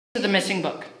The missing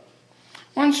book.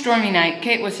 One stormy night,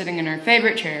 Kate was sitting in her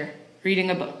favorite chair, reading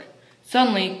a book.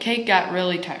 Suddenly, Kate got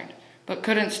really tired, but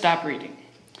couldn't stop reading.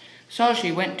 So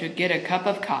she went to get a cup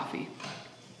of coffee.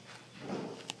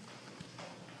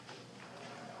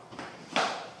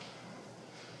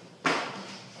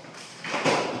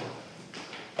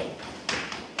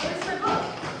 Where's my book?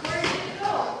 Where did it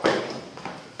go?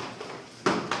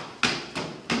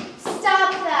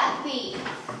 Stop that thief!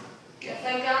 Guess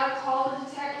I gotta call the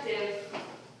detective.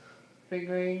 Ring,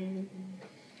 ring.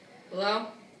 Hello?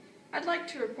 I'd like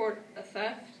to report a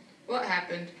theft. What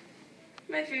happened?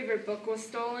 My favorite book was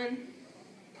stolen.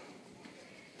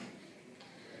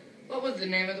 What was the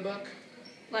name of the book?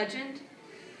 Legend.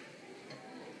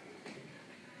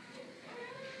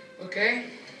 Okay.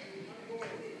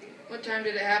 What time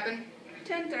did it happen?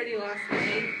 10:30 last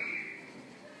night.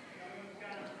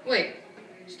 Wait.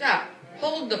 Stop.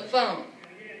 Hold the phone.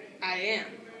 I am.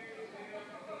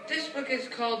 This book is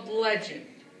called Legend.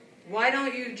 Why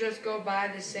don't you just go buy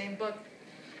the same book?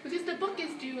 Because the book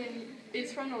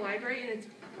is from the library and it's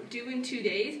due in 2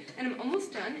 days, and I'm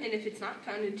almost done, and if it's not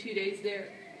found in 2 days,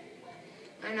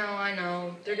 I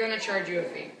know. They're gonna charge you a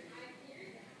fee.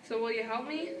 So will you help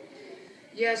me?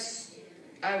 Yes,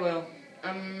 I will.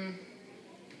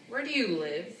 Where do you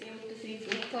live? See what the thief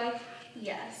look like?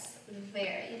 Yes,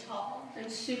 very tall. I'm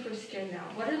super scared now.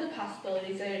 What are the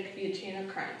possibilities that it could be a chain of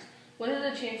crimes? What are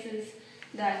the chances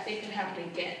that it could happen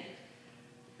again?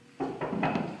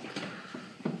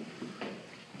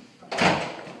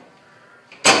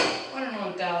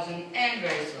 101,000 and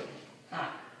very slow. Hi,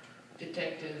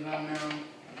 Detective Unknown,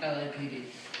 LAPD.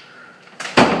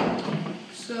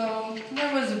 So,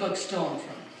 where was the book stolen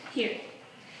from? Here.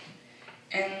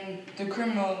 And the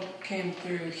criminal came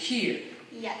through here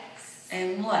Yes.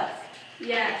 and left.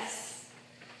 Yes.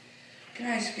 Can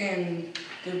I scan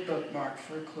the bookmark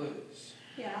for clues?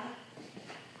 Yeah.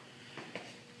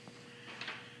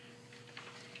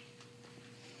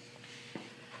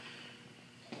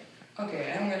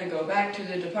 Okay, I'm gonna go back to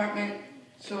the department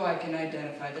so I can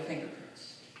identify the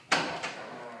fingerprints.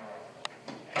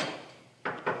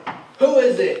 Who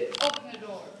is it? Open the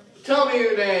door. Tell me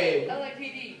your name.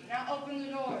 LAPD, now open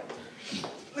the door.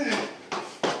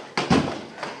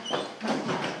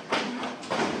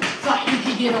 Thought you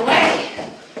could get away.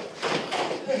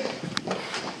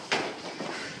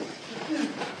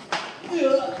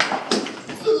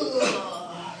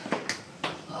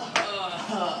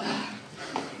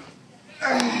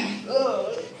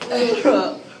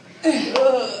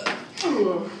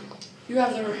 You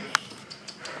have the...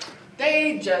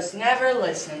 They just never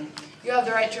listen. You have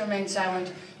the right to remain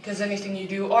silent, because anything you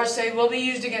do or say will be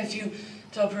used against you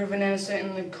till proven innocent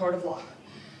in the court of law.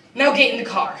 Now get in the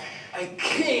car. I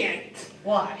can't.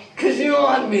 Why? 'Cause you're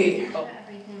on me. Oh.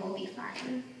 Everything will be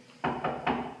fine.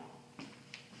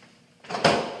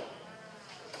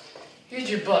 Here's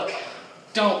your book.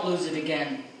 Don't lose it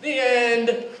again. The end.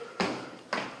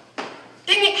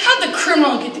 Dang it, how'd the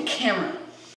criminal get the camera?